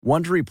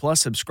Wondery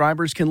Plus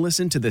subscribers can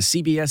listen to the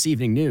CBS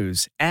Evening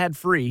News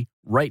ad-free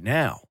right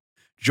now.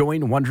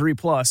 Join Wondery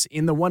Plus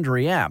in the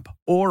Wondery app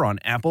or on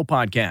Apple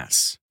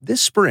Podcasts.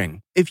 This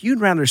spring, if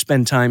you'd rather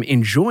spend time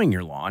enjoying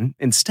your lawn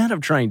instead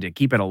of trying to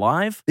keep it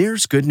alive,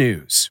 there's good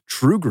news.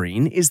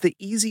 TruGreen is the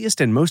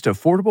easiest and most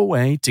affordable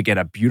way to get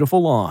a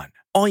beautiful lawn.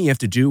 All you have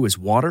to do is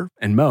water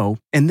and mow,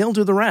 and they'll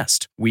do the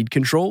rest. Weed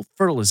control,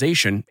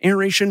 fertilization,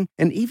 aeration,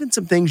 and even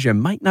some things you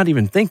might not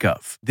even think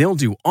of. They'll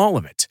do all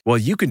of it, while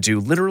you can do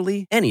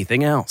literally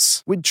anything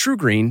else. With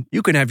TruGreen,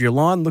 you can have your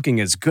lawn looking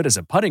as good as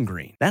a putting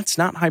green. That's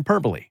not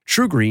hyperbole.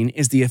 TruGreen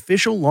is the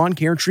official lawn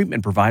care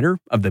treatment provider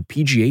of the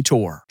PGA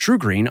Tour.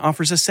 TruGreen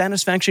offers a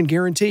satisfaction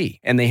guarantee,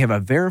 and they have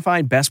a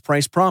verified best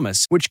price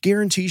promise, which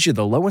guarantees you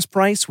the lowest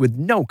price with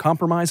no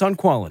compromise on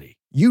quality.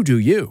 You do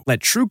you. Let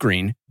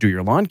TruGreen do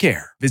your lawn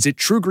care. Visit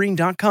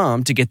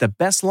TruGreen.com to get the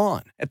best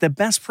lawn at the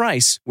best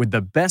price with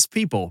the best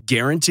people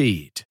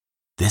guaranteed.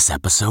 This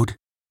episode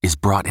is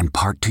brought in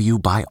part to you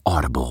by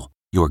Audible,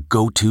 your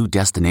go-to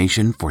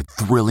destination for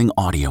thrilling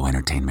audio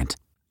entertainment.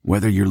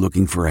 Whether you're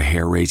looking for a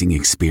hair-raising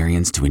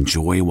experience to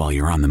enjoy while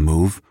you're on the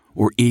move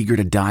or eager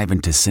to dive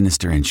into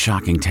sinister and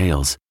shocking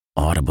tales,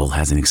 Audible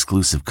has an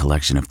exclusive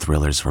collection of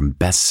thrillers from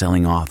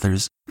best-selling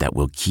authors that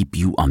will keep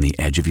you on the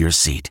edge of your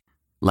seat.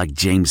 Like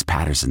James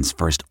Patterson's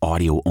first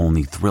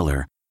audio-only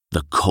thriller,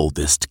 The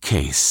Coldest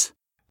Case.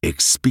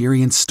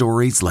 Experience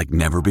stories like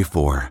never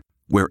before,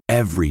 where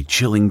every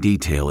chilling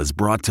detail is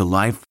brought to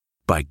life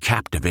by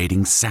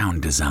captivating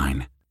sound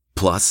design.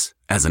 Plus,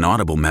 as an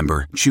Audible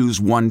member, choose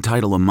one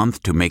title a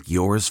month to make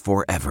yours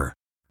forever.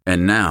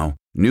 And now,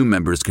 new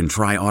members can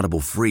try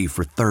Audible free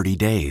for 30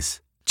 days.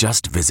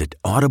 Just visit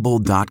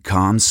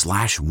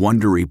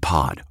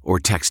audible.com/WonderyPod or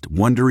text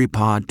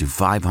WonderyPod to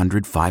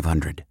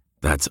 500-500.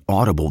 That's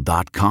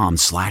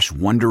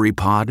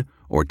audible.com/WonderyPod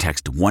or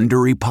text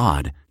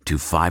WonderyPod to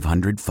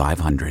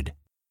 500-500.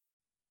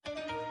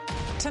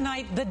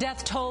 Tonight, the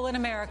death toll in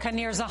America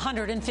nears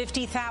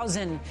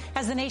 150,000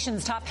 as the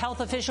nation's top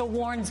health official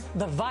warns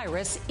the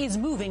virus is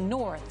moving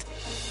north.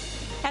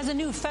 As a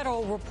new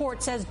federal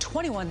report says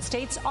 21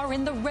 states are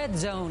in the red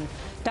zone.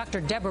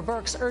 Dr. Deborah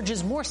Birx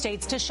urges more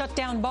states to shut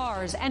down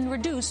bars and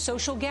reduce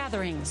social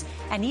gatherings,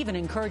 and even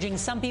encouraging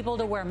some people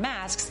to wear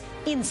masks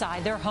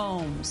inside their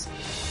homes.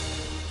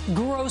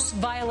 Gross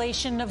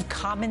violation of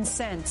common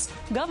sense.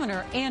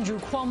 Governor Andrew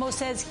Cuomo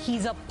says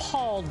he's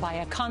appalled by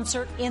a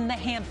concert in the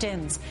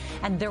Hamptons,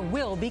 and there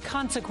will be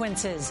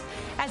consequences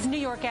as New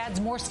York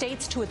adds more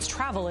states to its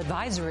travel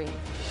advisory.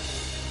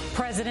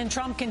 President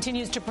Trump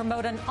continues to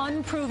promote an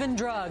unproven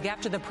drug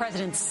after the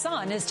president's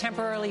son is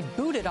temporarily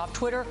booted off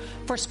Twitter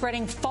for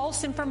spreading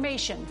false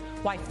information,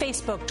 while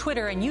Facebook,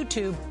 Twitter, and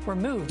YouTube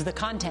removed the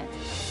content.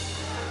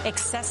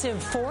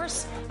 Excessive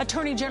force?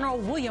 Attorney General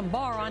William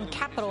Barr on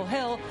Capitol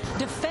Hill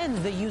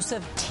defends the use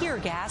of tear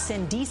gas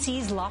in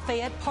D.C.'s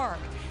Lafayette Park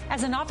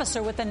as an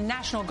officer with the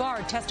National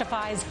Guard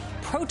testifies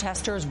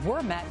protesters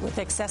were met with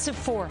excessive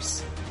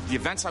force. The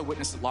events I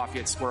witnessed at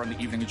Lafayette Square on the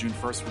evening of June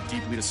 1st were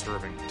deeply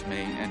disturbing to me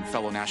and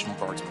fellow National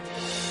Guardsmen.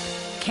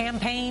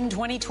 Campaign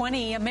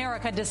 2020,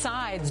 America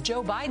decides.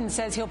 Joe Biden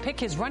says he'll pick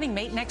his running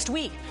mate next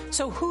week.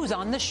 So who's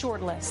on the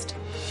short list?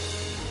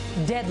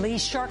 Deadly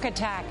shark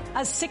attack. A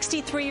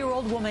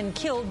 63-year-old woman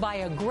killed by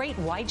a great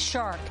white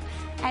shark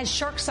as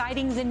shark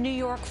sightings in New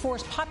York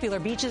force popular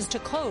beaches to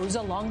close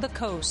along the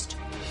coast.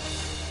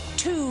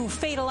 2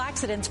 fatal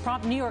accidents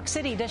prompt New York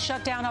City to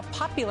shut down a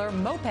popular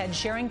moped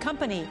sharing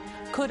company.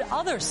 Could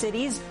other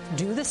cities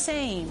do the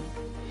same?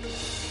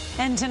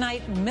 And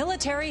tonight,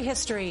 military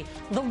history.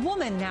 The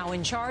woman now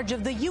in charge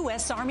of the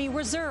U.S. Army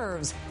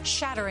Reserves,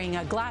 shattering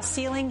a glass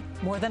ceiling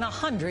more than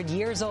 100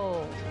 years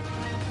old.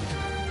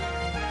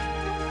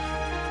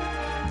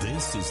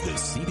 This is the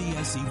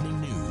CBS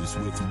Evening News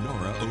with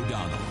Norah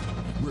O'Donnell,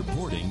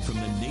 reporting from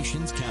the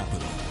nation's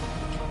capital.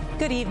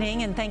 Good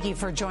evening, and thank you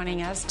for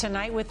joining us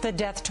tonight. With the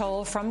death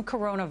toll from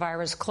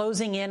coronavirus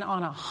closing in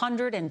on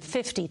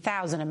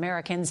 150,000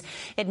 Americans,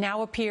 it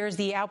now appears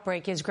the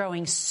outbreak is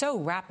growing so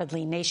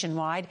rapidly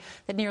nationwide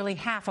that nearly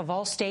half of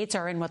all states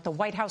are in what the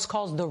White House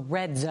calls the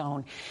red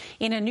zone.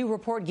 In a new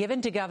report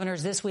given to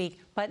governors this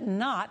week, but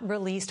not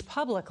released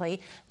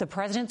publicly, the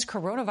president's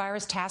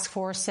coronavirus task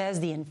force says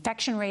the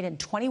infection rate in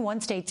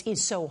 21 states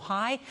is so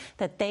high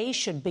that they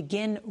should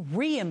begin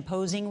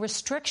reimposing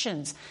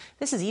restrictions.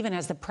 This is even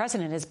as the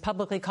president is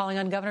publicly calling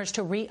on governors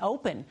to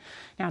reopen.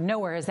 Now,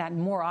 nowhere is that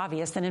more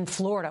obvious than in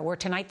Florida, where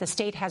tonight the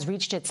state has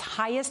reached its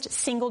highest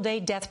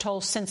single-day death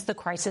toll since the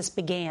crisis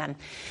began.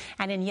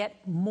 And in yet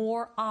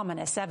more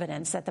ominous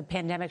evidence that the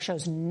pandemic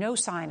shows no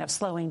sign of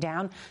slowing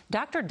down,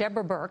 Dr.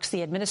 Deborah Birx,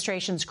 the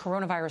administration's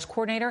coronavirus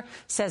coordinator,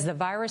 says the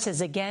virus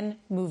is again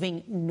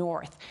moving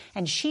north.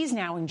 And she's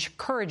now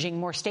encouraging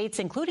more states,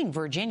 including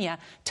Virginia,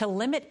 to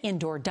limit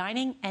indoor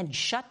dining and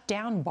shut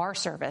down bar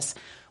service.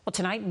 Well,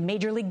 tonight,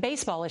 Major League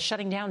Baseball is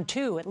shutting down,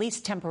 too, at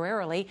least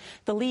temporarily.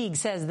 The league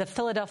says the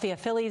Philadelphia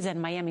Phillies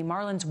and Miami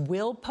Marlins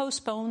will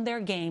postpone their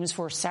games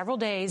for several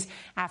days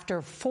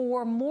after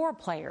 4 more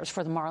players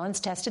for the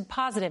Marlins tested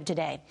positive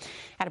today.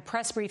 At a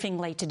press briefing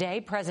late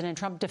today, President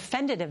Trump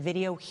defended a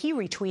video he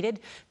retweeted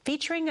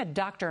featuring a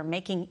doctor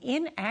making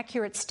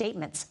inaccurate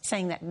statements,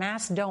 saying that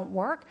masks don't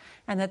work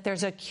and that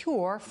there's a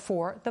cure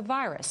for the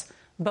virus.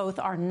 Both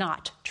are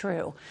not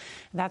true.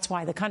 That's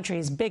why the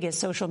country's biggest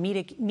social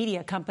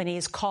media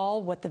companies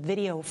call what the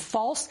video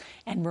false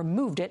and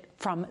removed it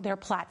from their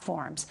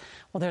platforms.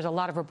 Well, there's a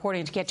lot of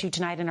reporting to get to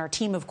tonight, and our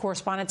team of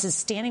correspondents is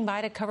standing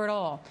by to cover it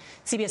all.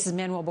 CBS's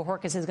Manuel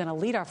Bojorquez is going to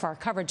lead our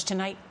coverage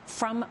tonight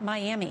from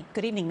Miami.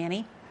 Good evening,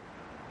 Manny.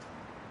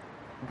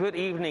 Good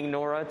evening,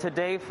 Nora.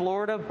 Today,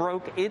 Florida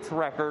broke its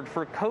record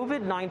for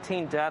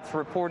COVID-19 deaths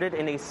reported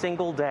in a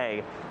single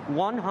day,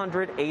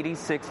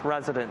 186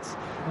 residents.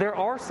 There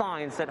are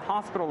signs that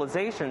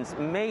hospitalizations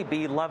may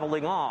be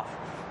leveling off,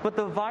 but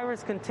the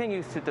virus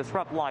continues to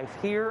disrupt life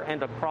here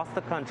and across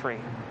the country.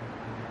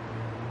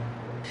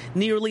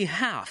 Nearly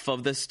half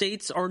of the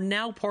states are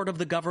now part of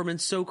the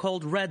government's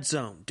so-called red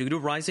zone due to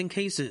rising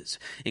cases,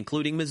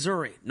 including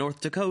Missouri, North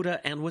Dakota,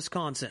 and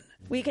Wisconsin.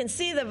 We can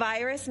see the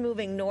virus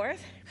moving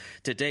north.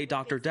 Today,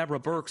 Dr.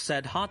 Deborah Birx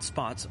said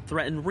hotspots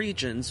threaten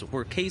regions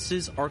where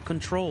cases are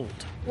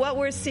controlled. What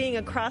we're seeing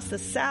across the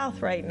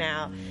South right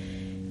now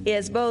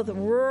is both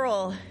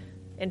rural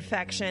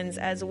infections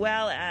as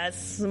well as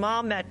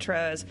small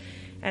metros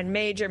and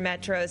major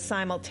metros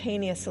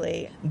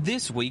simultaneously.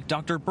 This week,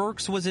 Dr.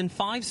 Birx was in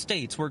 5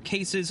 states where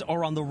cases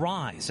are on the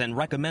rise and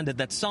recommended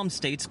that some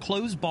states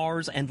close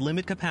bars and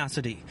limit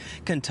capacity.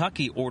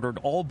 Kentucky ordered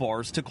all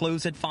bars to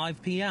close at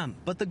 5 p.m.,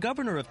 but the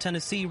governor of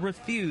Tennessee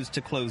refused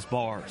to close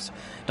bars.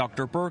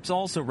 Dr. Birx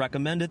also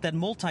recommended that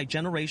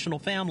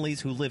multi-generational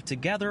families who live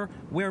together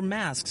wear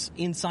masks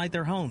inside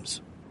their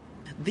homes.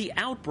 The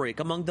outbreak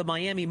among the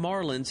Miami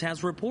Marlins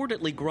has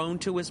reportedly grown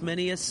to as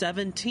many as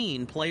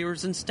 17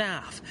 players and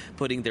staff,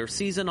 putting their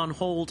season on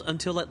hold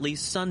until at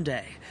least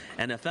Sunday.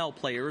 NFL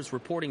players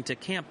reporting to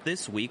camp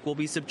this week will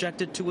be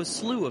subjected to a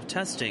slew of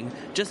testing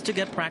just to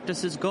get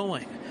practices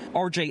going.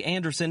 R.J.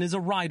 Anderson is a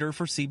writer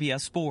for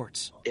CBS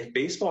Sports. If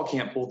baseball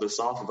can't pull this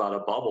off without a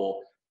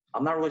bubble,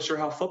 I'm not really sure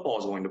how football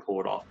is going to pull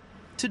it off.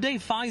 Today,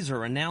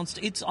 Pfizer announced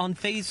it's on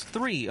phase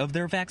 3 of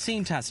their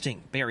vaccine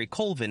testing. Barry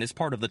Colvin is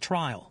part of the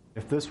trial.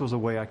 If this was a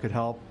way I could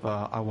help,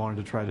 I wanted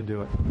to try to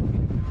do it.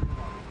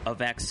 A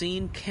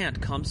vaccine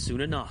can't come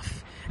soon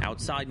enough.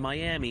 Outside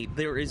Miami,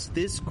 there is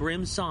this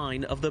grim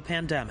sign of the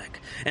pandemic.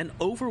 An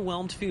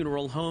overwhelmed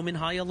funeral home in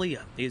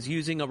Hialeah is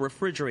using a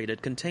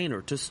refrigerated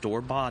container to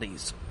store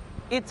bodies.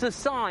 It's a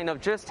sign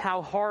of just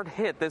how hard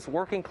hit this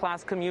working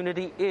class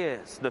community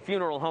is. The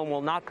funeral home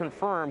will not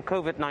confirm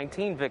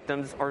COVID-19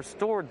 victims are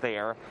stored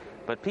there,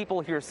 but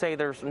people here say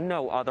there's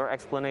no other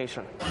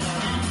explanation.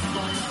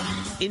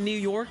 In New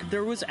York,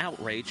 there was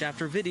outrage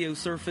after video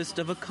surfaced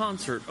of a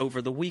concert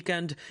over the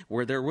weekend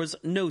where there was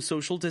no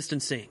social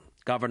distancing.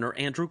 Governor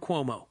Andrew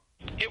Cuomo.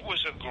 It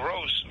was a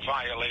gross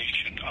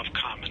violation of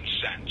common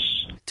sense.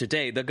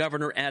 Today, the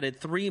governor added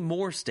 3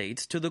 more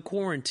states to the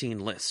quarantine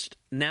list,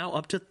 now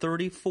up to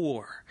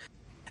 34.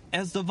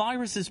 As the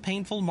virus's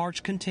painful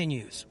march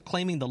continues,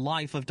 claiming the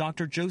life of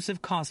Dr.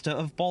 Joseph Costa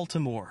of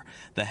Baltimore,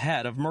 the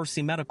head of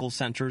Mercy Medical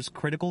Center's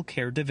Critical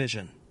Care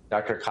Division.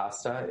 Dr.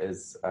 Costa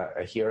is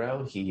a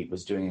hero. He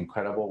was doing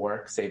incredible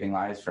work, saving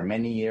lives for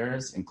many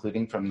years,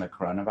 including from the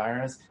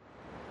coronavirus.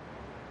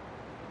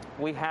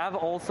 We have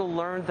also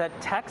learned that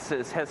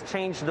Texas has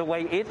changed the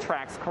way it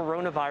tracks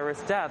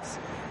coronavirus deaths,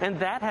 and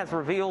that has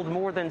revealed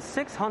more than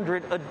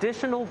 600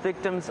 additional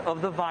victims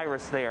of the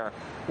virus there.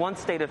 One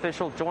state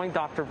official joined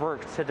Dr.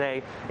 Birx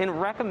today in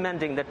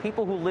recommending that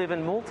people who live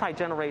in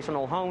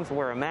multi-generational homes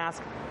wear a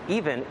mask,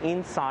 even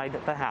inside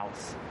the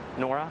house.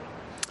 Nora?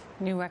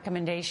 New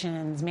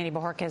recommendations. Manny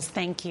Bojorquez,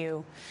 thank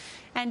you.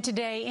 And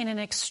today, in an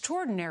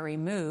extraordinary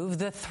move,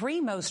 the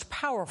 3 most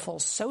powerful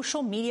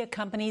social media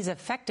companies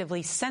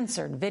effectively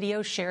censored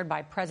videos shared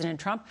by President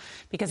Trump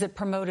because it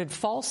promoted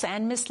false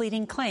and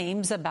misleading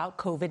claims about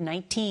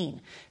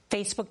COVID-19.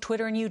 Facebook,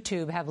 Twitter, and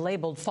YouTube have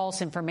labeled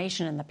false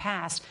information in the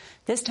past.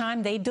 This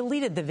time, they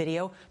deleted the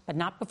video, but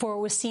not before it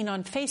was seen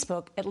on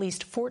Facebook at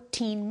least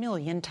 14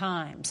 million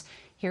times.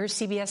 Here's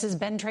CBS's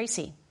Ben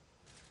Tracy.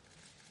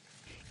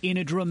 In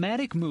a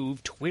dramatic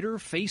move, Twitter,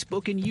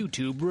 Facebook, and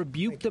YouTube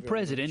rebuked the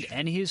president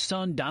and his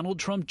son Donald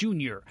Trump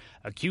Jr.,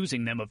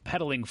 accusing them of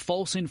peddling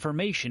false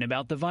information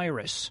about the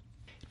virus.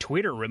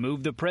 Twitter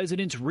removed the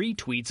president's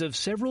retweets of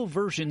several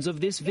versions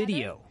of this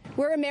video.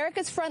 We're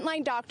America's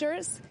frontline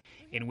doctors,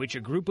 in which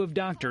a group of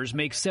doctors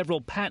make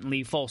several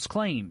patently false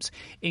claims,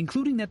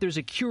 including that there's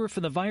a cure for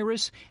the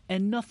virus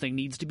and nothing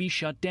needs to be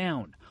shut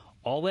down,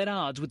 all at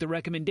odds with the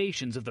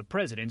recommendations of the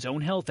president's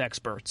own health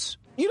experts.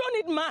 You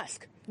don't need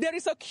masks. There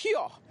is a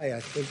cure. I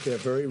think they're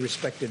very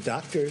respected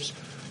doctors.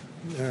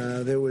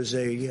 There was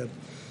a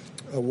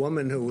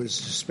woman who was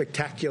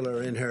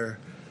spectacular in her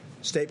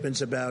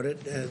statements about it,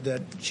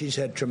 that she's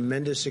had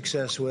tremendous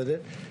success with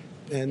it,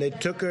 and they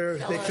took her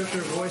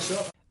voice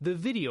off. The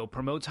video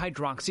promotes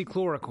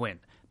hydroxychloroquine,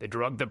 the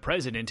drug the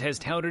president has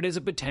touted as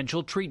a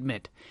potential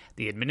treatment.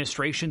 The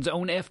administration's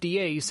own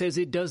FDA says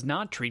it does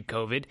not treat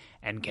COVID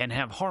and can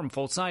have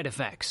harmful side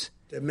effects.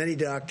 Many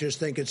doctors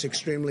think it's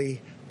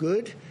extremely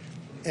good,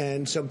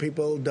 and some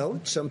people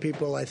don't. Some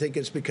people, I think,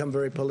 it's become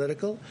very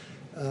political.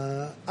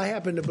 I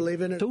happen to believe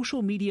in it.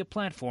 Social media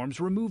platforms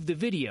removed the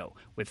video,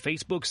 with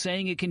Facebook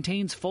saying it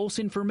contains false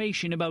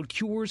information about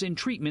cures and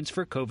treatments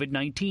for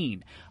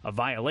COVID-19, a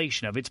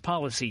violation of its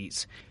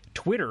policies.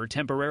 Twitter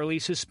temporarily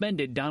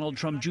suspended Donald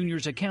Trump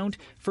Jr.'s account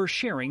for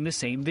sharing the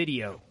same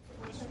video.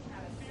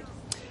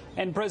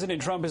 And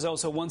President Trump is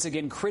also once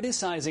again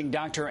criticizing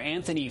Dr.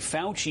 Anthony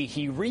Fauci.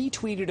 He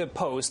retweeted a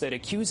post that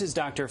accuses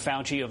Dr.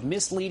 Fauci of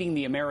misleading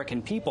the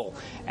American people.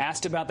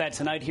 Asked about that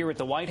tonight here at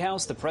the White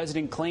House, the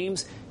president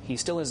claims he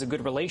still has a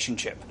good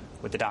relationship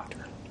with the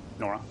doctor.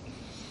 Nora?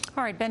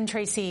 All right, Ben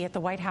Tracy at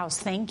the White House,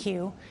 thank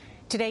you.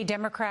 Today,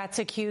 Democrats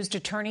accused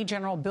Attorney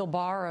General Bill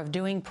Barr of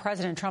doing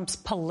President Trump's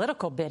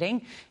political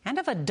bidding and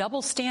of a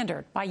double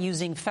standard by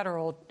using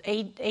federal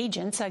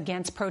agents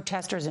against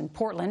protesters in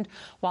Portland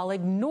while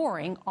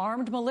ignoring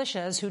armed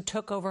militias who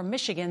took over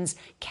Michigan's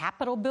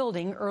Capitol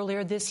building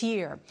earlier this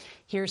year.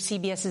 Here's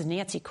CBS's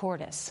Nancy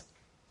Cordes.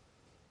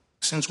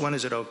 Since when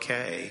is it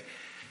okay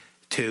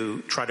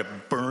to try to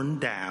burn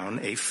down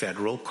a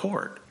federal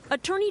court?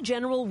 Attorney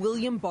General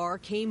William Barr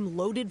came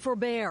loaded for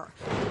bear,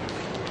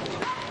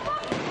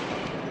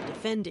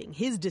 defending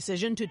his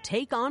decision to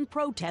take on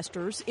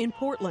protesters in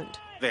Portland.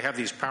 They have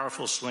these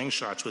powerful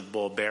slingshots with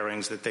ball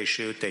bearings that they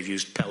shoot. They've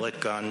used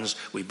pellet guns.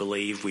 We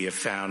believe we have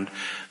found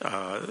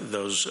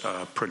those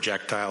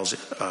projectiles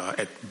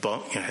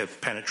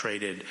have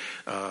penetrated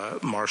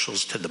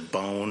marshals to the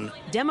bone.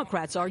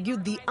 Democrats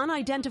argued the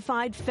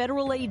unidentified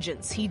federal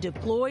agents he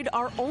deployed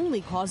are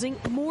only causing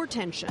more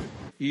tension.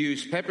 You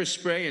used pepper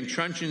spray and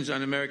truncheons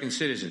on American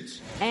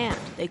citizens. And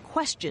they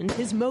questioned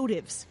his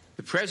motives.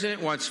 The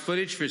president wants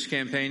footage for his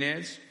campaign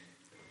ads,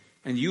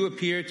 and you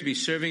appear to be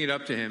serving it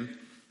up to him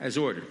as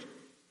ordered.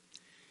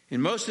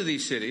 In most of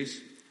these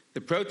cities, the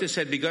protests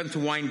had begun to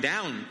wind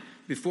down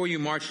before you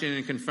marched in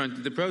and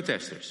confronted the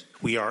protesters.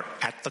 We are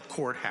at the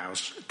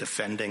courthouse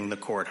defending the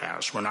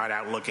courthouse. We're not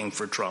out looking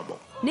for trouble.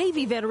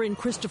 Navy veteran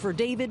Christopher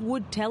David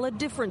would tell a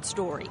different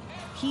story.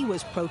 He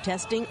was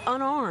protesting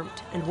unarmed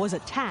and was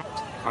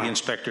attacked. The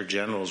Inspector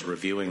General is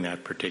reviewing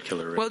that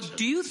particular incident.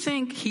 Do you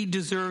think he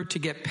deserved to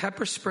get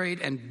pepper sprayed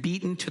and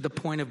beaten to the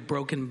point of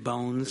broken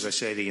bones? As I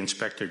say, the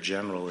Inspector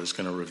General is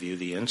going to review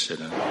the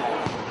incident.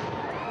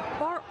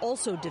 Barr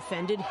also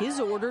defended his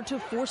order to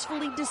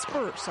forcefully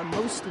disperse a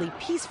mostly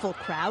peaceful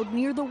crowd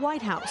near the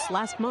White House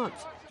last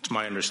month. It's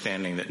my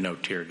understanding that no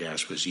tear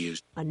gas was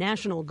used. A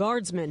National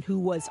Guardsman who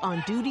was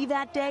on duty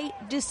that day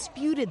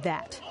disputed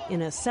that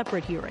in a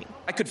separate hearing.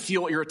 I could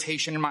feel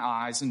irritation in my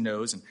eyes and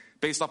nose, and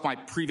based off my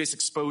previous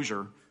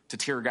exposure to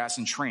tear gas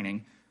and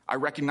training, I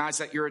recognize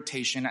that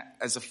irritation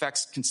as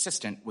effects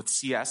consistent with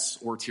CS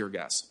or tear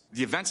gas.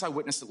 The events I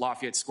witnessed at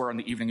Lafayette Square on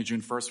the evening of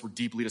June 1st were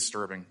deeply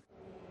disturbing.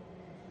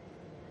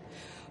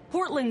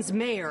 Portland's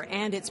mayor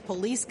and its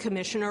police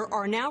commissioner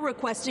are now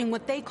requesting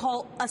what they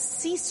call a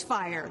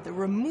ceasefire, the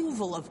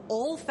removal of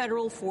all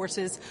federal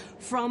forces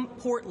from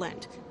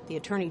Portland. The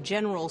attorney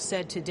general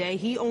said today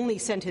he only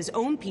sent his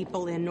own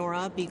people in,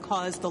 Nora,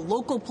 because the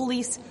local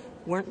police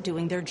weren't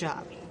doing their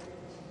job.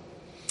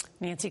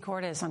 Nancy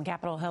Cordes on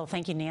Capitol Hill.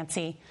 Thank you,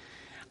 Nancy.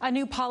 A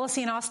new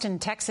policy in Austin,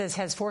 Texas,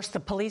 has forced the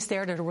police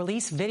there to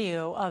release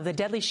video of the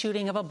deadly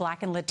shooting of a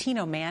black and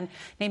Latino man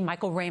named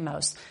Michael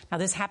Ramos. Now,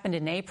 this happened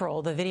in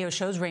April. The video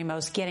shows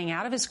Ramos getting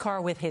out of his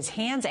car with his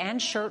hands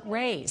and shirt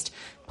raised.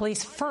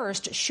 Police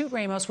first shoot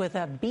Ramos with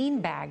a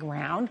beanbag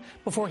round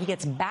before he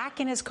gets back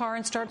in his car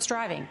and starts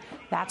driving.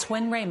 That's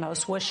when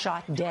Ramos was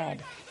shot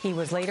dead. He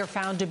was later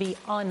found to be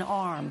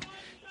unarmed.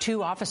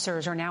 2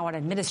 officers are now on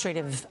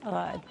administrative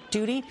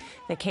duty.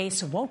 The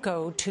case won't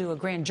go to a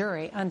grand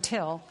jury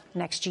until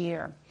next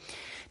year.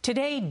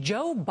 Today,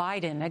 Joe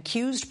Biden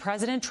accused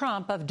President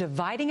Trump of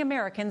dividing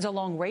Americans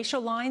along racial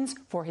lines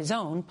for his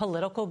own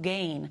political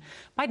gain.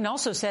 Biden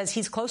also says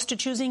he's close to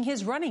choosing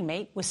his running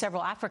mate, with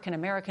several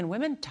African-American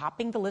women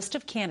topping the list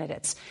of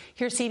candidates.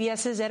 Here's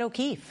CBS's Ed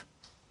O'Keefe.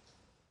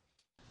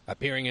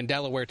 Appearing in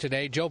Delaware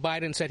today, Joe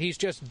Biden said he's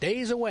just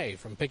days away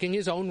from picking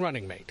his own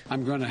running mate.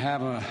 I'm going to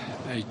have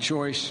a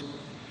choice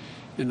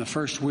in the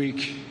first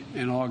week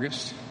in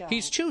August.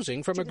 He's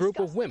choosing from a group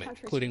of women,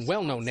 including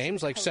well-known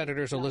names like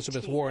Senators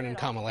Elizabeth Warren and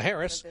Kamala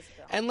Harris,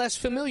 and less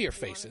familiar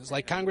faces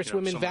like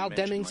Congresswomen Val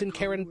Demings and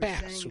Karen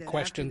Bass, who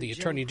questioned the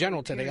Attorney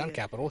General today on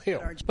Capitol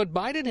Hill. But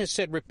Biden has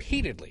said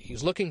repeatedly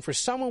he's looking for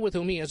someone with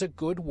whom he has a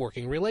good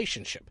working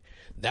relationship.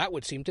 That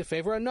would seem to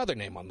favor another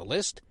name on the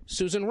list,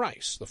 Susan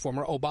Rice, the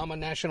former Obama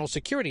National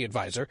Security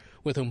Advisor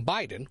with whom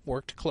Biden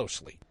worked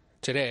closely.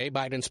 Today,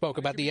 Biden spoke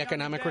about the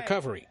economic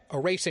recovery,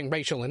 erasing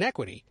racial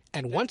inequity,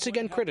 and once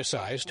again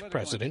criticized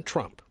President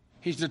Trump.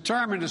 He's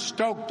determined to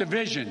stoke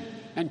division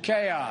and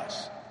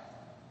chaos.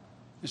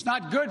 It's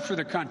not good for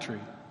the country.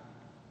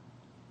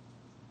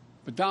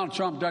 But Donald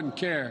Trump doesn't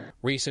care.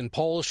 Recent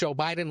polls show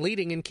Biden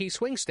leading in key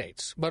swing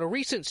states, but a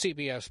recent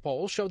CBS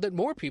poll showed that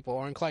more people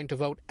are inclined to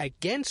vote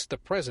against the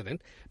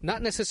president,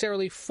 not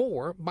necessarily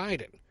for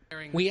Biden.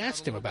 We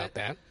asked him about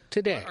that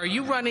today. Are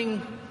you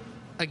running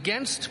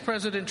against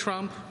President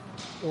Trump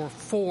or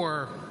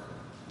for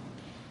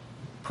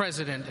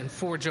President and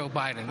for Joe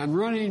Biden? I'm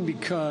running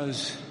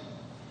because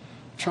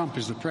Trump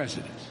is the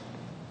president.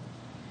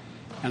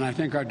 And I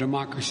think our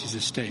democracy is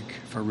at stake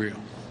for real.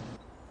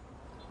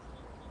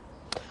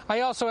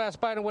 I also asked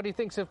Biden what he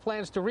thinks of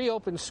plans to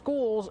reopen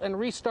schools and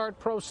restart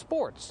pro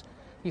sports.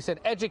 He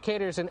said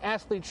educators and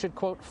athletes should,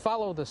 quote,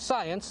 follow the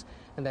science,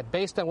 and that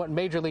based on what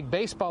Major League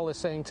Baseball is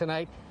saying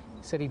tonight,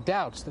 he said he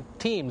doubts that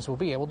teams will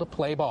be able to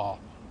play ball.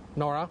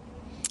 Nora?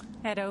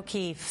 Ed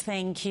O'Keefe,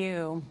 thank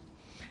you.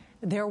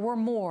 There were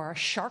more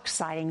shark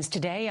sightings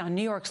today on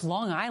New York's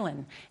Long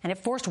Island, and it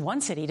forced one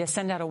city to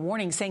send out a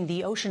warning saying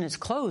the ocean is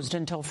closed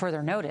until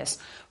further notice.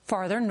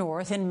 Farther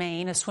north in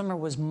Maine, a swimmer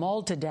was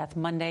mauled to death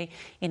Monday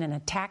in an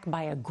attack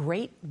by a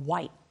great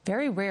white,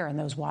 very rare in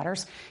those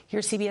waters.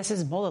 Here's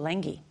CBS's Mola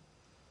Lenghi.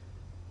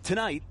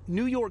 Tonight,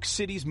 New York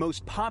City's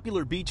most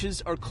popular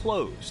beaches are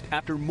closed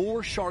after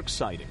more shark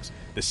sightings.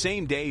 The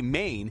same day,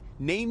 Maine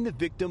named the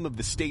victim of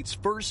the state's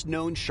first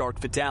known shark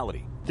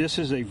fatality. This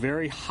is a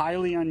very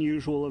highly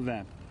unusual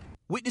event.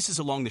 Witnesses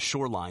along the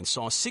shoreline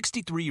saw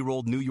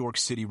 63-year-old New York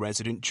City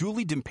resident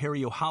Julie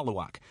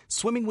D'Imperio-Hallowack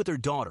swimming with her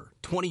daughter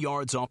 20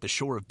 yards off the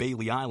shore of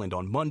Bailey Island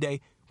on Monday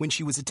when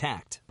she was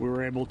attacked. We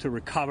were able to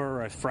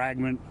recover a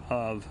fragment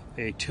of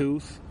a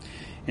tooth.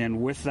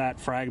 And with that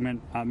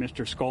fragment,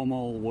 Mr.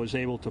 Scommel was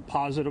able to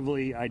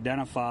positively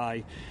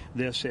identify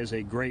this as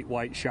a great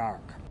white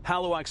shark.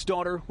 Hallowack's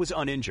daughter was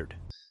uninjured.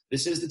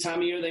 This is the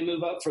time of year they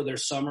move up for their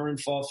summer and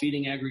fall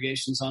feeding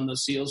aggregations on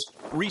those seals.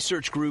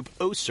 Research group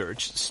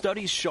OSearch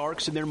studies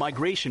sharks and their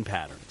migration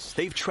patterns.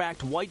 They've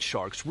tracked white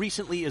sharks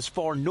recently as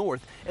far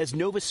north as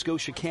Nova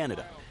Scotia,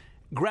 Canada.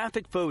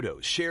 Graphic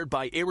photos shared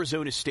by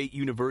Arizona State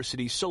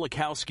University's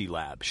Solikowski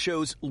Lab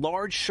shows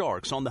large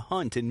sharks on the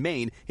hunt in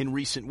Maine in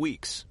recent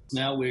weeks.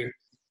 Now we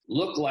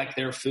look like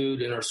their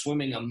food and are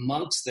swimming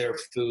amongst their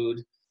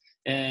food.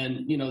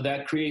 And,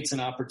 that creates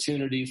an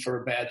opportunity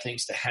for bad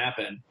things to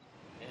happen.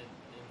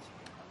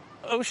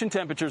 Ocean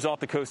temperatures off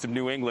the coast of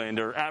New England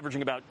are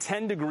averaging about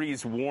 10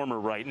 degrees warmer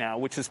right now,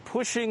 which is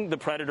pushing the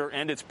predator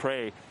and its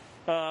prey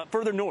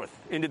further north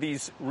into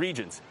these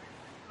regions.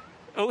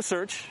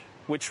 OSearch,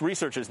 which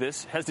researches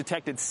this, has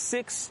detected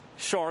 6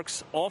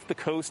 sharks off the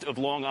coast of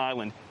Long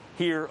Island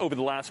here over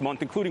the last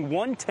month, including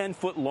one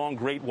 10-foot-long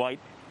great white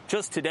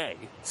just today.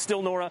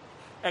 Still, Nora,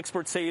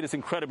 experts say it is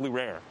incredibly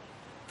rare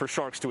for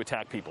sharks to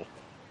attack people.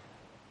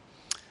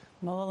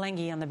 Mola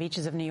Lenghi on the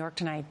beaches of New York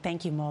tonight.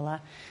 Thank you,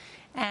 Mola.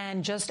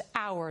 And just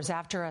hours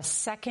after a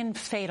second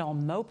fatal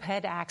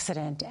moped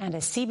accident and a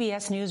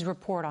CBS News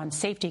report on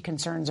safety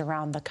concerns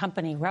around the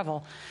company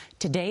Revel,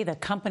 today the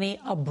company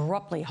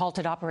abruptly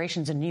halted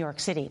operations in New York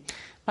City.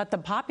 But the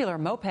popular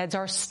mopeds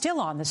are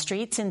still on the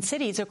streets in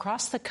cities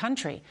across the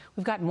country.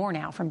 We've got more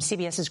now from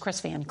CBS's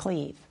Chris Van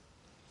Cleve.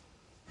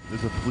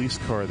 There's a police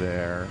car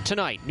there.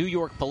 Tonight, New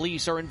York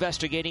police are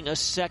investigating a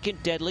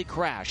second deadly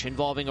crash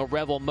involving a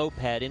Revel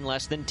moped in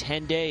less than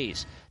 10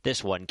 days.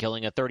 This one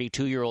killing a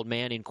 32-year-old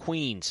man in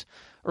Queens.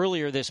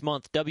 Earlier this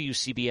month,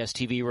 WCBS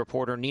TV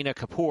reporter Nina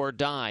Kapoor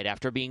died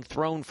after being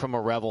thrown from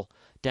a Revel.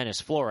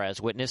 Dennis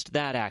Flores witnessed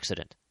that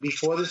accident.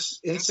 Before this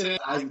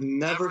incident, I've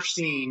never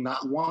seen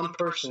not one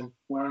person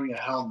wearing a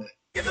helmet.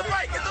 Get the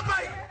bike! Get the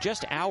bike!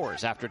 Just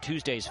hours after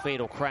Tuesday's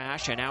fatal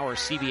crash, an our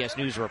CBS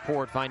News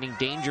report finding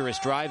dangerous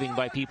driving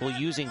by people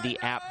using the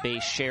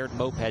app-based shared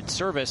moped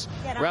service,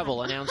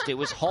 Revel announced it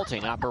was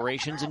halting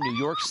operations in New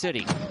York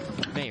City.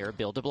 Mayor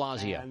Bill de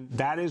Blasio. And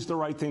that is the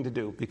right thing to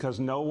do because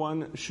no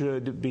one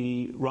should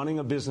be running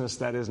a business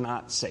that is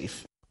not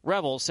safe.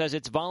 Revel says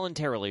it's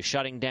voluntarily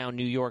shutting down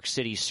New York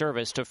City's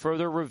service to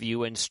further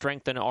review and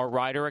strengthen our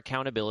rider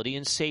accountability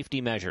and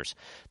safety measures.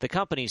 The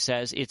company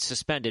says it's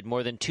suspended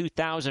more than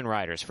 2,000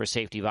 riders for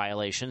safety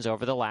violations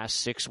over the last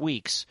 6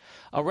 weeks.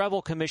 A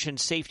Revel-commissioned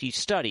safety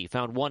study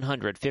found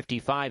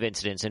 155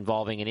 incidents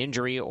involving an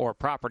injury or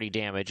property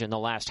damage in the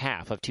last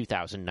half of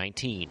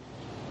 2019.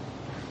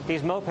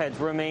 These mopeds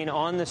remain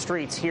on the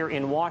streets here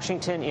in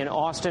Washington, in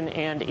Austin,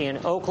 and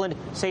in Oakland.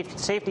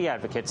 Safety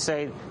advocates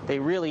say they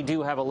really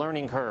do have a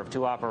learning curve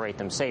to operate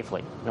them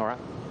safely. Nora?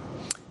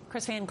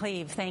 Chris Van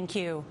Cleve, thank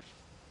you.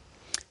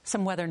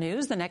 Some weather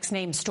news. The next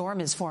named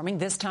storm is forming,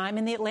 this time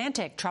in the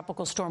Atlantic.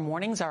 Tropical storm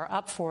warnings are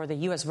up for the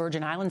U.S.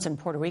 Virgin Islands and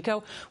Puerto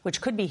Rico, which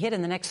could be hit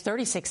in the next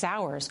 36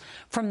 hours.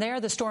 From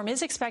there, the storm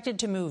is expected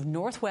to move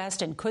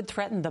northwest and could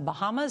threaten the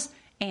Bahamas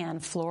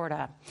and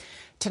Florida.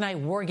 Tonight,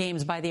 war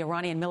games by the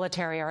Iranian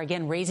military are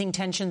again raising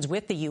tensions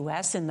with the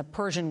U.S. In the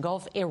Persian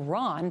Gulf,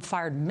 Iran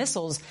fired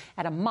missiles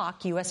at a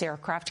mock U.S.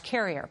 aircraft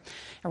carrier.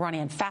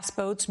 Iranian fast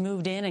boats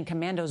moved in and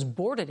commandos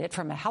boarded it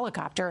from a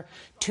helicopter.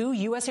 2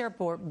 U.S.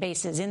 airport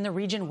bases in the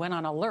region went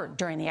on alert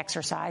during the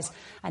exercise.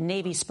 A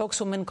Navy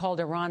spokeswoman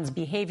called Iran's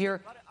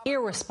behavior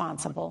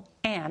irresponsible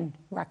and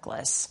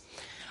reckless.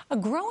 A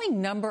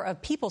growing number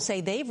of people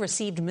say they've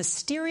received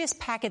mysterious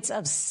packets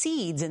of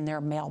seeds in their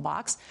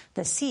mailbox.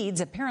 The seeds,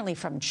 apparently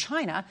from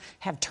China,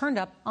 have turned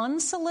up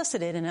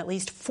unsolicited in at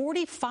least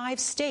 45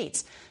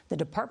 states. The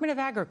Department of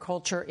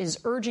Agriculture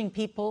is urging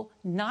people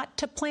not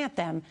to plant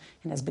them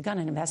and has begun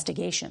an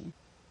investigation.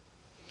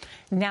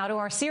 Now to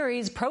our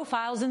series,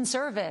 Profiles in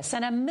Service,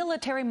 and a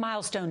military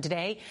milestone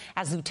today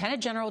as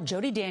Lieutenant General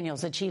Jody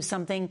Daniels achieved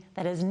something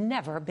that has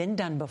never been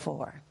done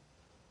before.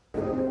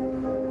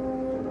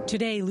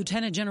 Today,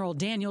 Lieutenant General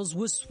Daniels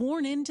was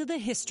sworn into the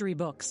history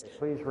books.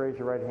 Please raise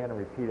your right hand and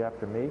repeat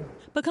after me.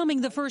 Becoming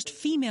the first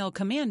female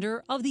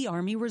commander of the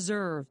Army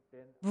Reserve,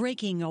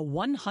 breaking a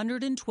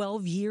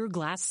 112-year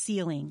glass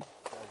ceiling.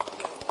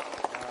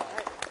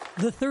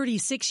 The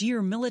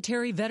 36-year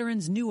military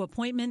veteran's new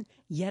appointment,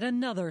 yet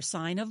another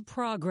sign of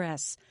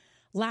progress.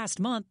 Last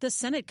month, the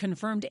Senate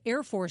confirmed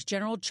Air Force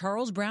General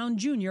Charles Brown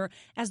Jr.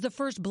 as the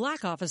first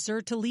black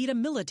officer to lead a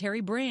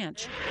military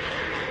branch.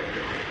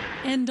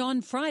 And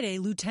on Friday,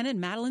 Lieutenant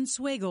Madeline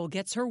Swagel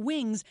gets her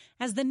wings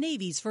as the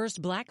Navy's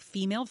first black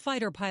female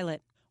fighter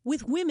pilot.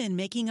 With women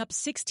making up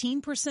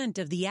 16%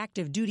 of the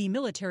active duty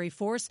military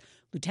force,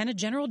 Lieutenant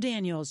General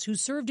Daniels, who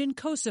served in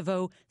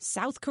Kosovo,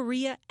 South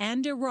Korea,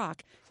 and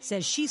Iraq,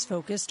 says she's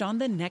focused on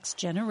the next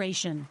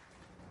generation.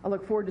 I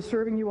look forward to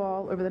serving you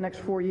all over the next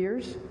 4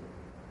 years.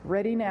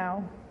 Ready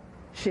now,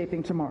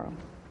 shaping tomorrow.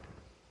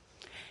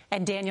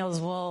 And Daniels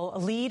will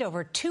lead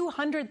over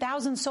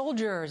 200,000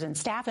 soldiers and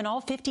staff in all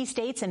 50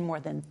 states and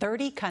more than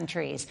 30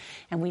 countries.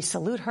 And we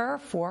salute her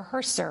for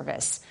her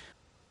service.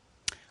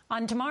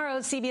 On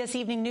tomorrow's CBS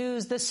Evening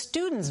News, the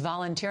students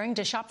volunteering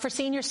to shop for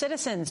senior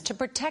citizens to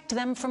protect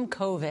them from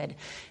COVID.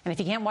 And if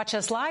you can't watch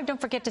us live,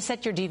 don't forget to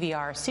set your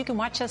DVR so you can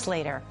watch us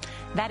later.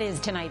 That is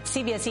tonight's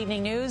CBS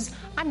Evening News.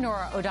 I'm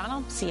Norah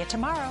O'Donnell. See you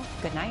tomorrow.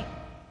 Good night.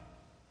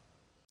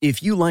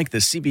 If you like the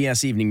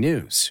CBS Evening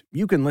News,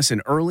 you can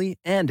listen early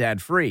and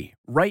ad-free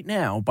right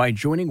now by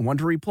joining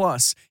Wondery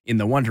Plus in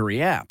the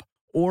Wondery app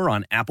or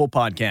on Apple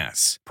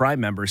Podcasts. Prime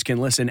members can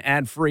listen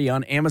ad-free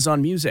on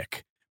Amazon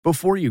Music.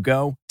 Before you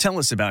go, tell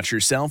us about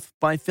yourself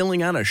by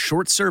filling out a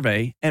short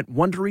survey at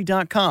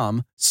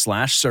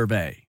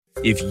Wondery.com/survey.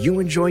 If you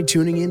enjoy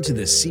tuning in to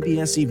the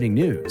CBS Evening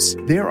News,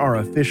 there are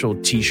official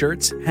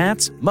t-shirts,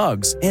 hats,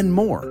 mugs, and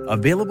more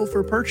available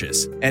for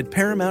purchase at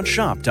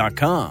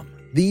ParamountShop.com.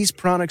 These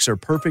products are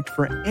perfect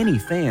for any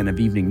fan of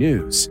evening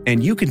news,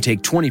 and you can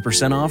take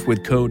 20% off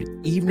with code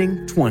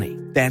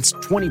EVENING20. That's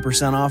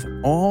 20% off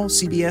all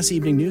CBS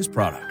Evening News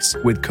products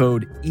with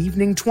code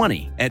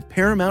EVENING20 at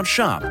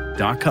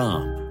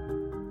ParamountShop.com.